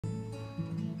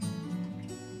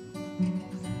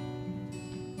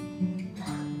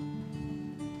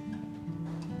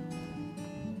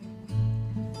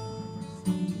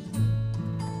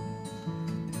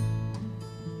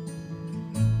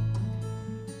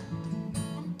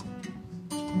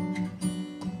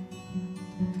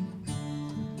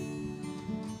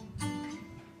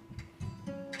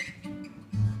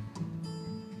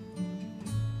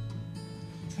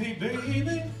Hey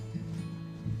baby,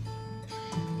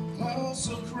 oh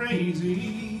so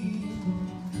crazy.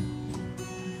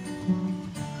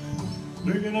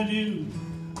 We're gonna do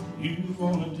you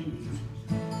wanna do.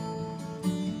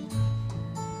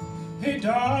 Hey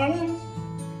darling,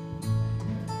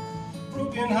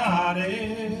 broken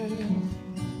hearted.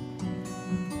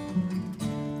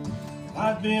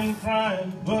 I've been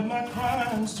crying, but my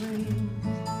crying's through.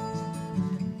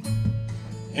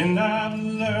 And I've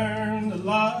learned a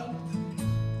lot,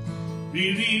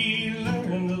 really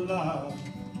learned a lot,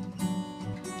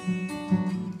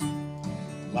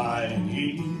 lying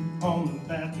here on the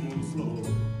bathroom floor.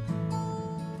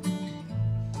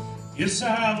 Yes,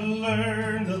 I've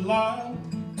learned a lot,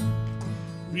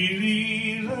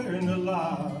 really learned a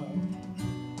lot.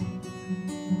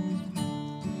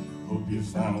 Hope you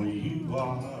found what you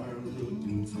are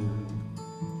looking for.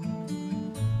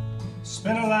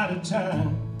 Spent a lot of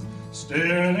time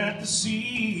staring at the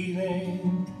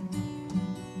ceiling.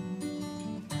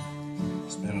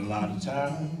 Spent a lot of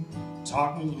time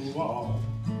talking to the wall.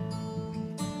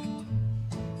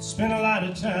 Spent a lot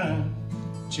of time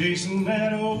chasing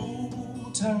that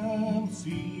old time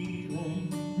feeling.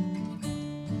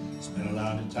 Spent a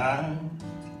lot of time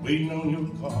waiting on your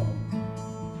call.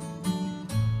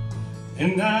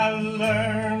 And I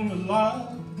learned a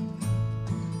lot,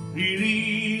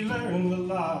 really learned a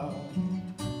lot,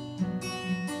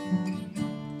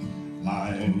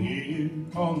 lying here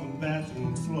on the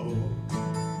bathroom floor.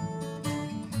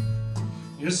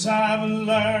 Yes, I've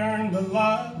learned a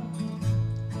lot,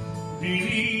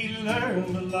 really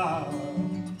learned a lot.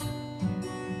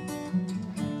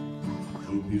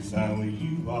 Hope you found what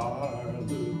you are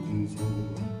looking for.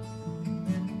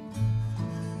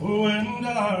 Oh, and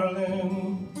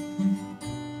darling,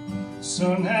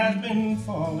 sun has been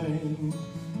falling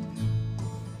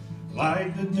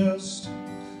like the dust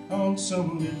on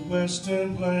some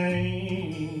Midwestern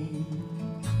plain.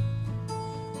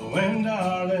 Oh, and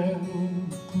darling,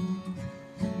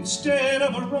 instead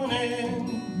of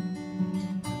running,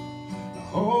 I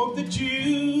hope that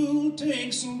you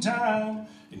take some time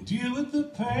and deal with the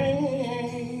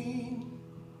pain.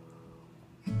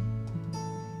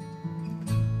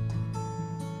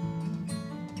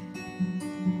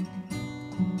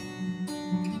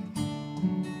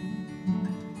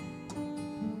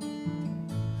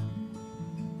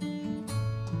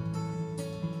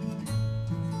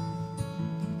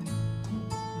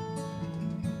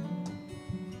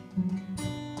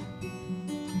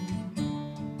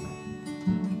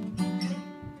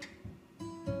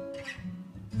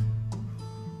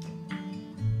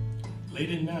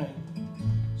 Late at night,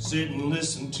 sit and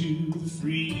listen to the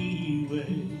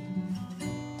freeway,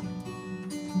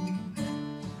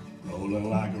 rolling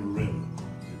like a river,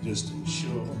 a distant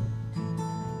shore.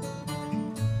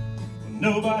 Well,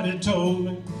 nobody told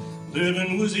me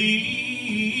living was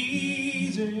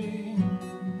easy.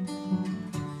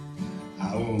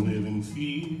 I won't live in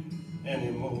fear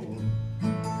anymore.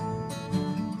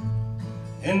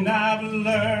 And I've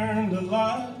learned a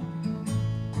lot,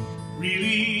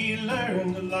 really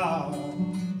learned a lot,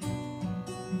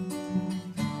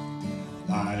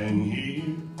 lying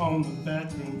here on the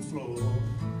bathroom floor.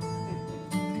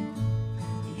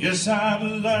 Yes, I've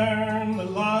learned a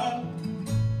lot,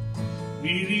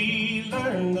 really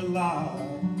learned a lot.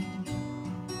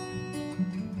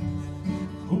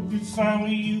 Hope you find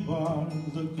what you are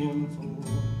looking for.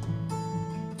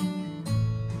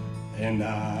 And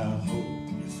I hope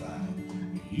you find what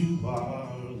you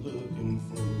are looking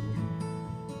for.